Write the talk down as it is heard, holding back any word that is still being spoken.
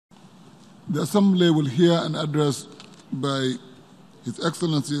The Assembly will hear an address by His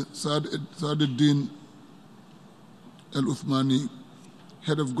Excellency Saad-Eddine El Othmani,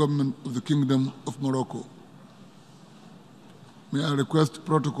 Head of Government of the Kingdom of Morocco. May I request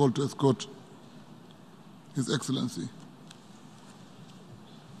protocol to escort His Excellency.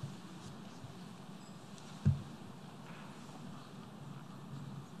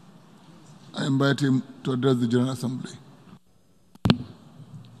 I invite him to address the General Assembly.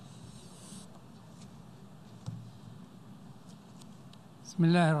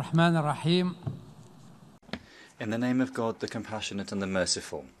 Bismillah ar-Rahman ar-Rahim. In the name of God, the Compassionate and the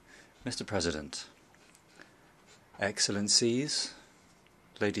Merciful. Mr. President, Excellencies,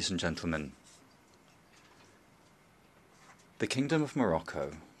 ladies and gentlemen, the Kingdom of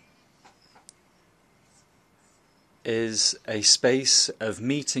Morocco is a space of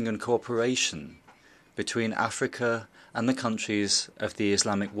meeting and cooperation between Africa and the countries of the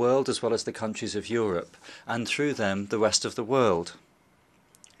Islamic world, as well as the countries of Europe, and through them the rest of the world.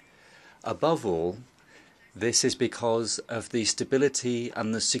 Above all, this is because of the stability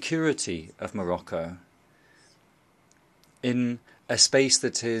and the security of Morocco in a space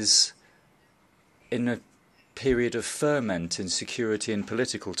that is in a period of ferment in security and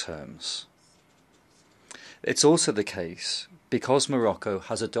political terms. It's also the case because Morocco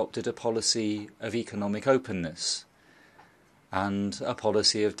has adopted a policy of economic openness and a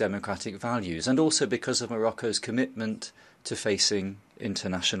policy of democratic values, and also because of Morocco's commitment to facing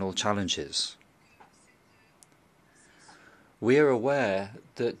international challenges. We are aware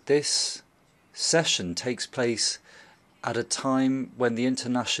that this session takes place at a time when the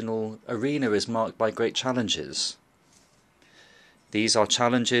international arena is marked by great challenges. These are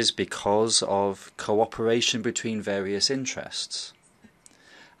challenges because of cooperation between various interests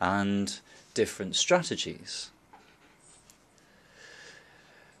and different strategies.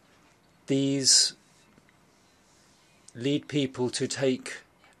 These lead people to take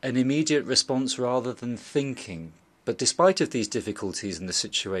an immediate response rather than thinking. But despite of these difficulties in the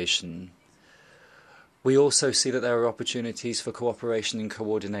situation, we also see that there are opportunities for cooperation and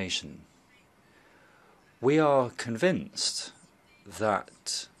coordination. We are convinced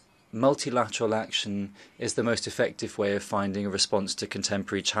that multilateral action is the most effective way of finding a response to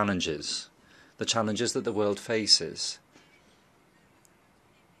contemporary challenges, the challenges that the world faces.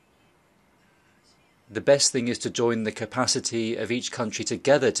 The best thing is to join the capacity of each country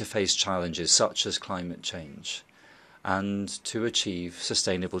together to face challenges such as climate change and to achieve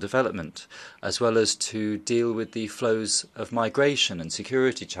sustainable development, as well as to deal with the flows of migration and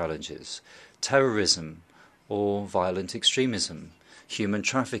security challenges, terrorism or violent extremism, human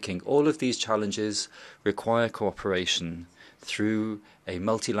trafficking. All of these challenges require cooperation through a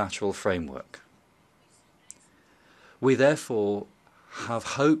multilateral framework. We therefore have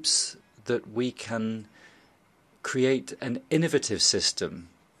hopes that we can create an innovative system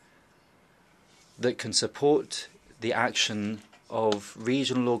that can support the action of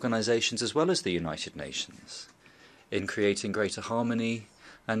regional organizations as well as the United Nations in creating greater harmony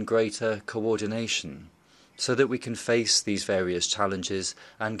and greater coordination so that we can face these various challenges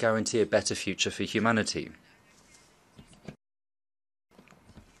and guarantee a better future for humanity.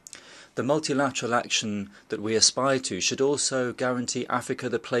 The multilateral action that we aspire to should also guarantee Africa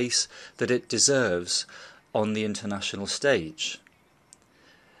the place that it deserves on the international stage.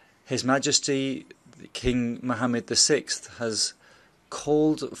 His Majesty King Mohammed VI has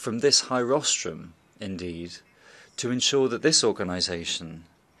called from this high rostrum, indeed, to ensure that this organisation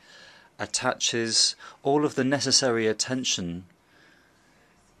attaches all of the necessary attention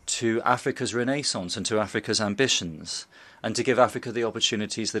to Africa's renaissance and to Africa's ambitions, and to give Africa the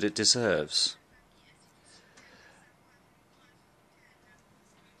opportunities that it deserves.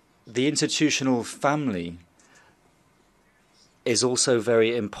 The institutional family is also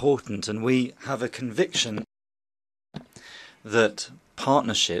very important, and we have a conviction that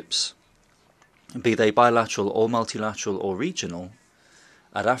partnerships, be they bilateral or multilateral or regional,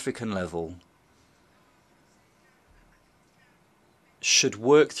 at African level, should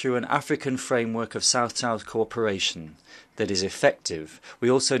work through an African framework of South-South cooperation that is effective. We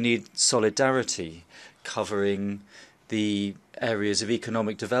also need solidarity covering the areas of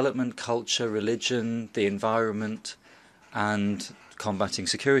economic development, culture, religion, the environment, and combating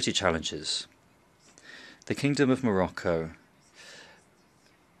security challenges. The Kingdom of Morocco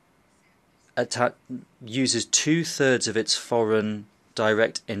uses 2/3 of its foreign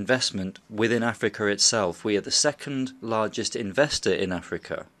direct investment within Africa itself. We are the second largest investor in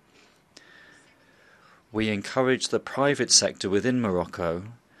Africa. We encourage the private sector within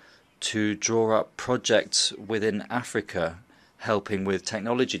Morocco to draw up projects within Africa, helping with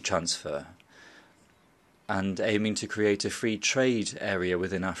technology transfer and aiming to create a free trade area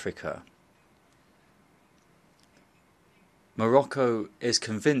within Africa. Morocco is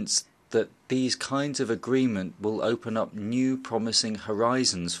convinced that these kinds of agreement will open up new promising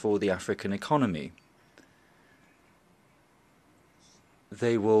horizons for the African economy.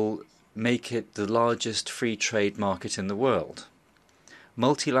 They will make it the largest free trade market in the world.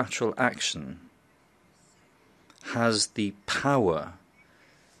 Multilateral action has the power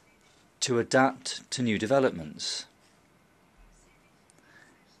to adapt to new developments.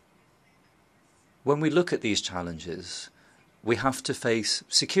 When we look at these challenges, we have to face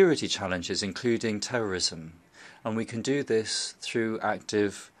security challenges, including terrorism, and we can do this through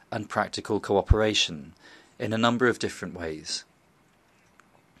active and practical cooperation in a number of different ways.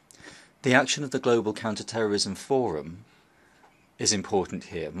 The action of the Global Counterterrorism Forum is important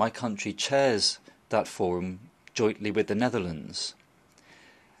here. My country chairs that forum jointly with the Netherlands,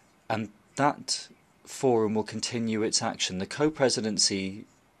 and that forum will continue its action. The co-presidency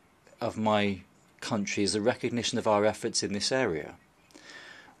of my country is a recognition of our efforts in this area.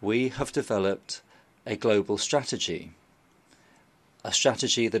 We have developed a global strategy, a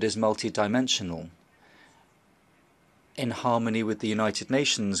strategy that is multidimensional, in harmony with the United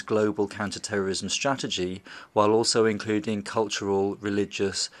Nations Global Counterterrorism Strategy, while also including cultural,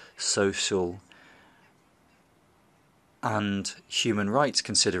 religious, social, and human rights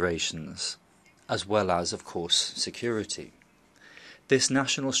considerations, as well as, of course, security. This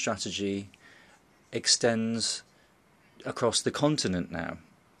national strategy extends across the continent now.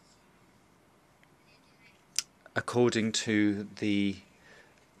 According to the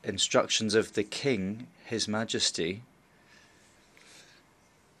instructions of the King, His Majesty,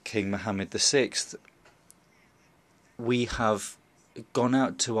 King Mohammed VI, we have gone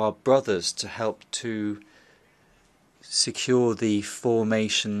out to our brothers to help to secure the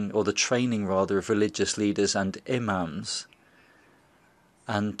formation, or the training rather, of religious leaders and imams,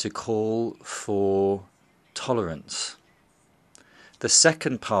 and to call for tolerance. The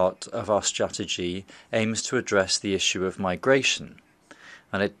second part of our strategy aims to address the issue of migration,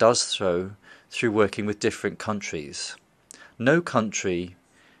 and it does so through working with different countries. No country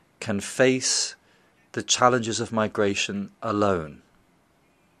can face the challenges of migration alone.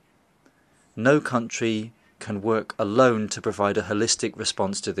 No country can work alone to provide a holistic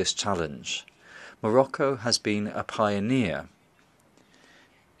response to this challenge. Morocco has been a pioneer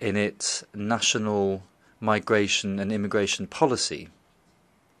in its national migration and immigration policy.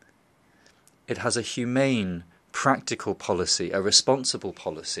 It has a humane, practical policy, a responsible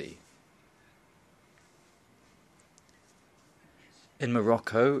policy. In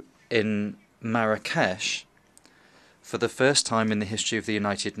Morocco, in Marrakesh, for the first time in the history of the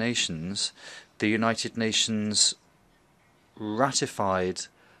United Nations ratified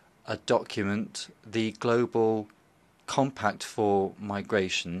a document, the Global Compact for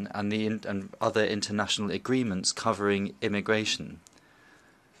Migration, and other international agreements covering immigration.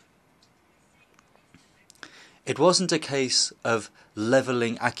 It wasn't a case of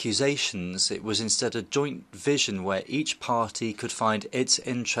levelling accusations, it was instead a joint vision where each party could find its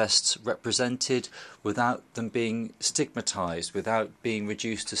interests represented without them being stigmatised, without being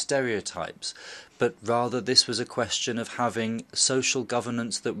reduced to stereotypes, but rather this was a question of having social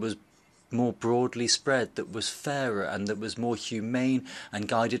governance that was more broadly spread, that was fairer and that was more humane and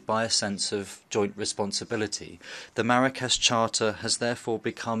guided by a sense of joint responsibility. The Marrakesh Charter has therefore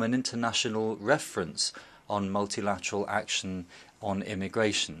become an international reference on multilateral action on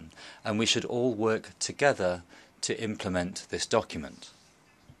immigration, and we should all work together to implement this document.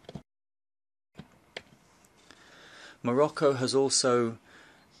 Morocco has also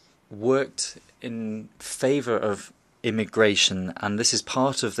worked in favour of immigration, and this is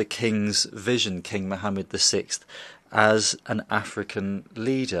part of the King's vision, King Mohammed VI, as an African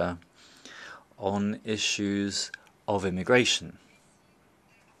leader on issues of immigration.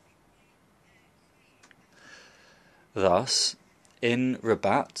 Thus, in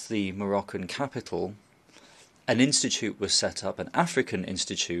Rabat, the Moroccan capital, an institute was set up, an African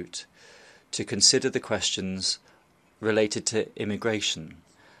institute, to consider the questions related to immigration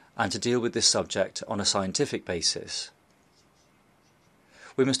and to deal with this subject on a scientific basis.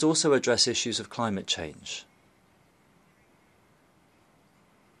 We must also address issues of climate change.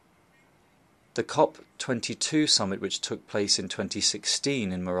 The COP22 summit, which took place in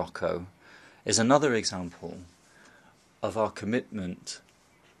 2016 in Morocco, is another example of our commitment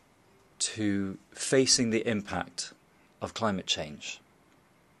to facing the impact of climate change.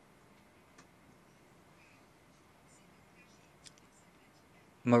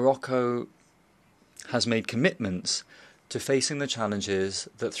 Morocco has made commitments to facing the challenges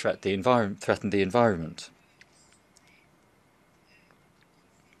that threaten the environment.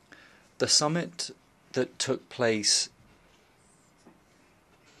 The summit that took place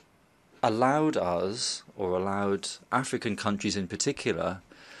allowed us, or allowed African countries in particular,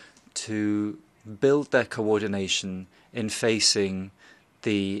 to build their coordination in facing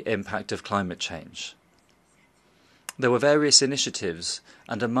the impact of climate change. There were various initiatives,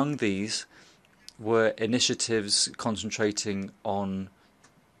 and among these were initiatives concentrating on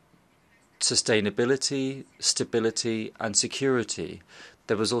sustainability, stability, and security.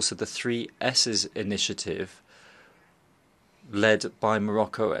 There was also the 3 S's initiative, led by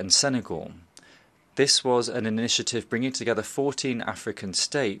Morocco and Senegal. This was an initiative bringing together 14 African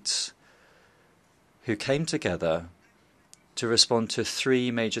states who came together to respond to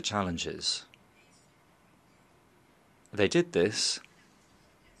 3 major challenges. They did this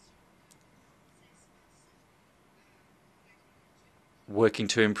working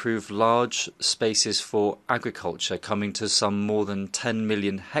to improve large spaces for agriculture, coming to some more than 10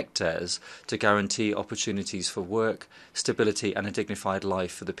 million hectares to guarantee opportunities for work, stability, and a dignified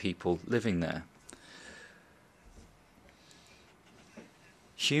life for the people living there.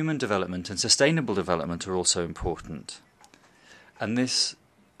 Human development and sustainable development are also important, and this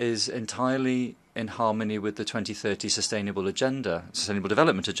is entirely in harmony with the 2030 Sustainable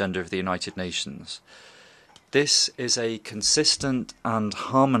Development Agenda of the United Nations. This is a consistent and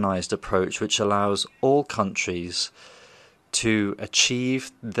harmonized approach which allows all countries to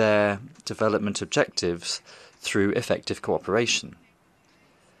achieve their development objectives through effective cooperation.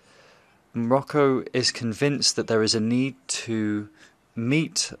 Morocco is convinced that there is a need to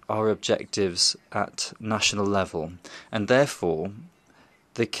meet our objectives at national level, and therefore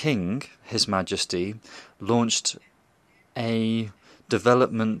the King, His Majesty, launched a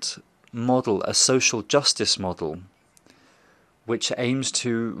development model, a social justice model, which aims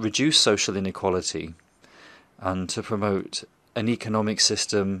to reduce social inequality and to promote an economic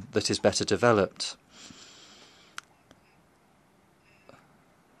system that is better developed.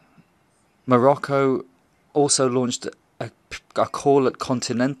 Morocco also launched a call at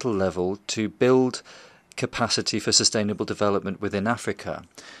continental level to build capacity for sustainable development within Africa.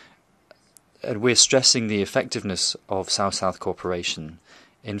 And we're stressing the effectiveness of South-South cooperation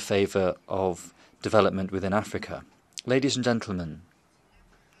in favour of development within Africa. Ladies and gentlemen,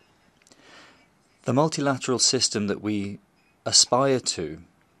 the multilateral system that we aspire to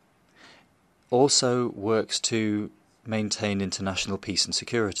also works to maintain international peace and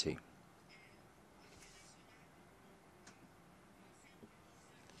security.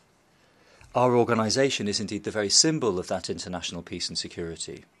 Our organisation is indeed the very symbol of that international peace and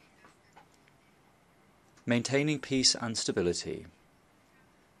security. Maintaining peace and stability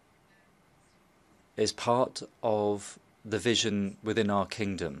is part of the vision within our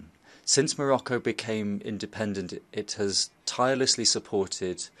kingdom. Since Morocco became independent, it has tirelessly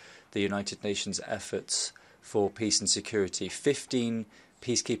supported the United Nations efforts for peace and security. 15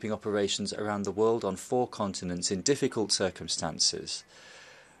 peacekeeping operations around the world on 4 continents in difficult circumstances.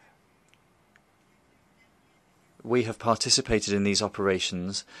 We have participated in these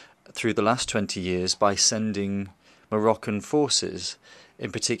operations through the last 20 years by sending Moroccan forces,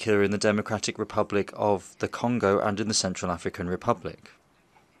 in particular in the Democratic Republic of the Congo and in the Central African Republic.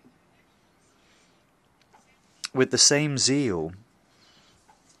 With the same zeal,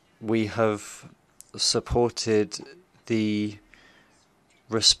 we have supported the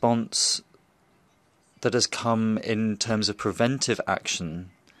response that has come in terms of preventive action,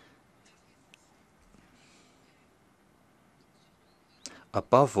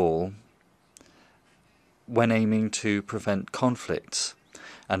 above all when aiming to prevent conflicts,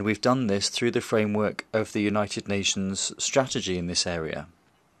 and we've done this through the framework of the United Nations strategy in this area.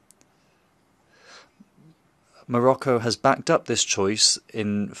 Morocco has backed up this choice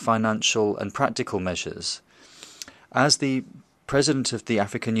in financial and practical measures. As the President of the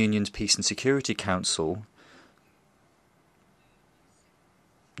African Union's Peace and Security Council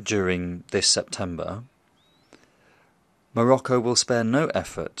during this September, Morocco will spare no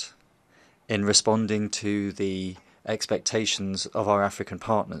effort in responding to the expectations of our African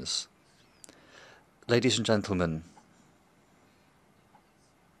partners. Ladies and gentlemen,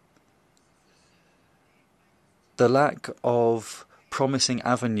 the lack of promising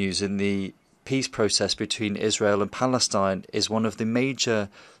avenues in the peace process between Israel and Palestine is one of the major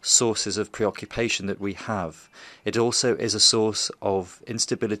sources of preoccupation that we have. It also is a source of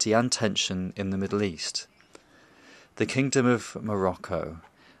instability and tension in the Middle East. The Kingdom of Morocco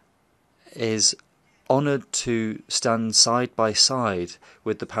is honoured to stand side by side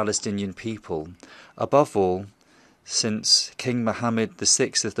with the Palestinian people, above all since King Mohammed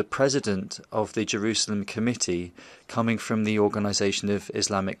VI is the president of the Jerusalem Committee, coming from the Organization of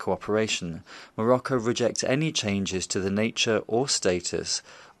Islamic Cooperation, Morocco rejects any changes to the nature or status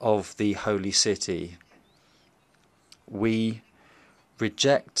of the Holy City. We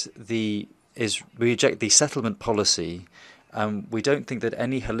reject the settlement policy. We don't think that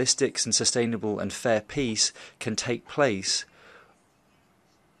any holistic and sustainable and fair peace can take place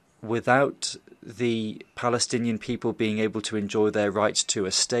without the Palestinian people being able to enjoy their rights to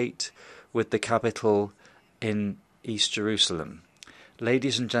a state with the capital in East Jerusalem.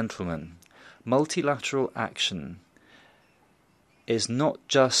 Ladies and gentlemen, multilateral action is not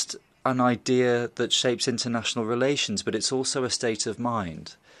just an idea that shapes international relations, but it's also a state of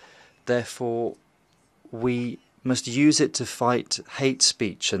mind. Therefore, we must use it to fight hate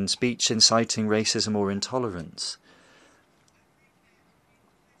speech and speech inciting racism or intolerance.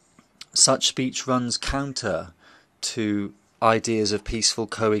 Such speech runs counter to ideas of peaceful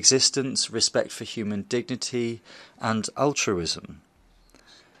coexistence, respect for human dignity, and altruism.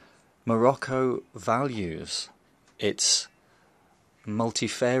 Morocco values its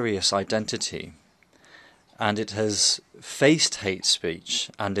multifarious identity, and it has faced hate speech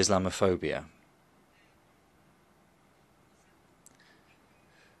and Islamophobia.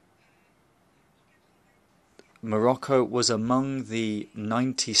 Morocco was among the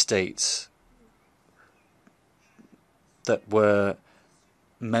 90 states that were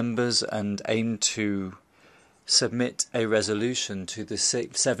members and aimed to submit a resolution to the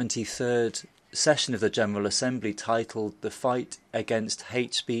 73rd session of the General Assembly titled "The Fight Against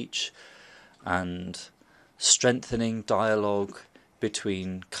Hate Speech and Strengthening Dialogue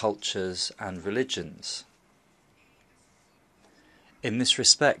Between Cultures and Religions." In this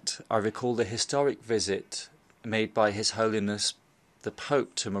respect, I recall the historic visit made by His Holiness the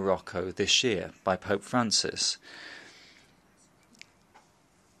Pope to Morocco this year by Pope Francis.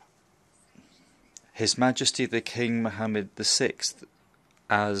 His Majesty the King Mohammed VI,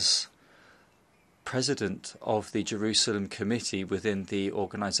 as President of the Jerusalem Committee within the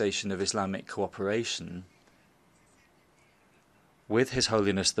Organization of Islamic Cooperation, with His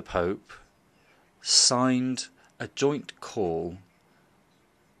Holiness the Pope, signed a joint call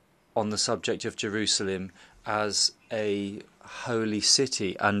on the subject of Jerusalem as a holy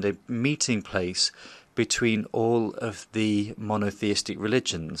city and a meeting place between all of the monotheistic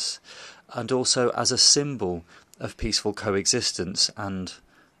religions, and also as a symbol of peaceful coexistence and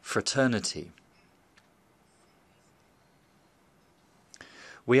fraternity.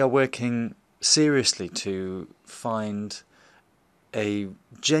 We are working seriously to find a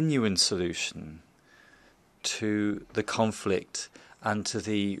genuine solution to the conflict and to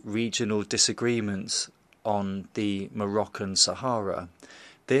the regional disagreements on the Moroccan Sahara.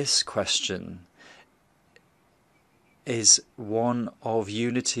 This question is one of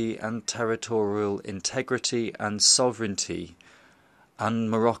unity and territorial integrity and sovereignty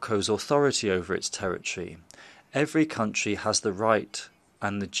and Morocco's authority over its territory. Every country has the right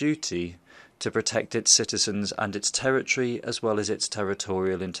and the duty to protect its citizens and its territory as well as its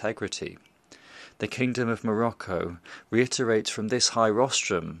territorial integrity. The Kingdom of Morocco reiterates from this high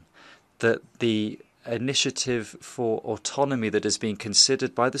rostrum that the initiative for autonomy that has been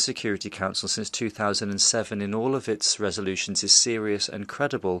considered by the Security Council since 2007 in all of its resolutions is serious and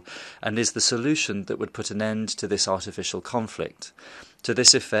credible, and is the solution that would put an end to this artificial conflict. To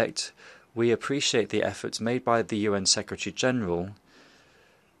this effect, we appreciate the efforts made by the UN Secretary General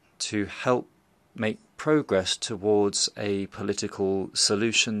to help make progress towards a political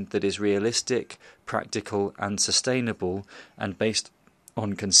solution that is realistic, practical and sustainable and based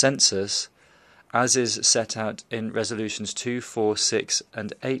on consensus, as is set out in Resolutions 2, 4, 6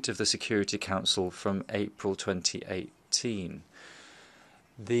 and 8 of the Security Council from April 2018.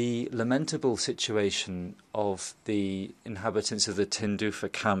 The lamentable situation of the inhabitants of the Tindouf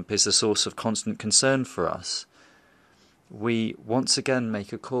camp is a source of constant concern for us. We once again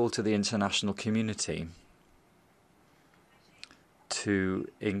make a call to the international community to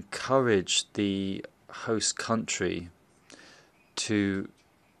encourage the host country to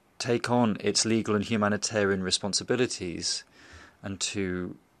take on its legal and humanitarian responsibilities and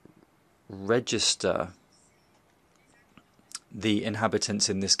to register the inhabitants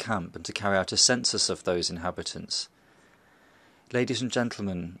in this camp and to carry out a census of those inhabitants. Ladies and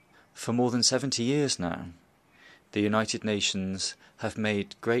gentlemen, for more than 70 years now, the United Nations have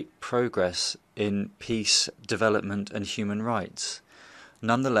made great progress in peace, development and human rights.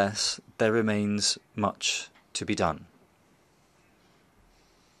 Nonetheless, there remains much to be done.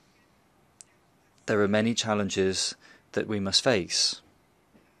 There are many challenges that we must face.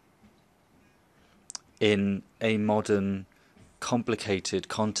 in a modern, complicated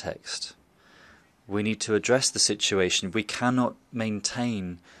context. We need to address the situation. We cannot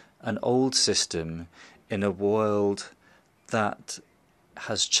maintain an old system in a world that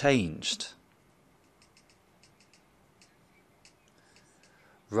has changed.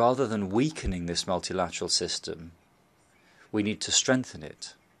 Rather than weakening this multilateral system, we need to strengthen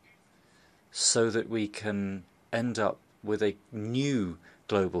it so that we can end up with a new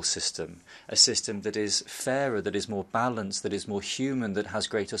global system, a system that is fairer, that is more balanced, that is more human, that has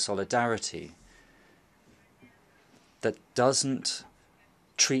greater solidarity, that doesn't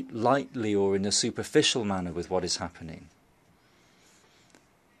treat lightly or in a superficial manner with what is happening.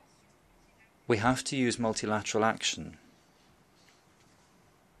 We have to use multilateral action.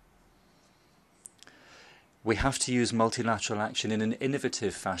 We have to use multilateral action in an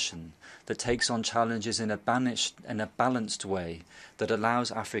innovative fashion that takes on challenges in a balanced way that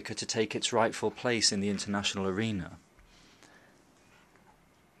allows Africa to take its rightful place in the international arena.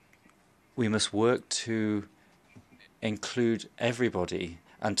 We must work to include everybody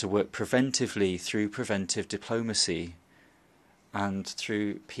and to work preventively through preventive diplomacy and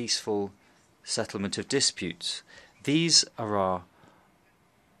through peaceful settlement of disputes. These are our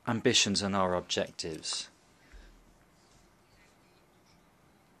ambitions and our objectives.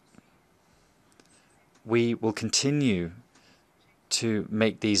 We will continue to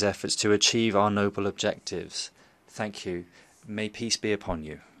make these efforts to achieve our noble objectives. Thank you. May peace be upon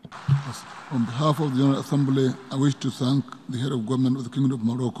you. On behalf of the General Assembly, I wish to thank the head of government of the Kingdom of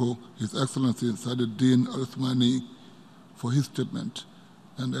Morocco, His Excellency Saad-Eddine El Othmani, for his statement,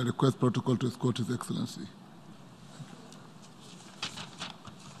 and I request protocol to escort His Excellency.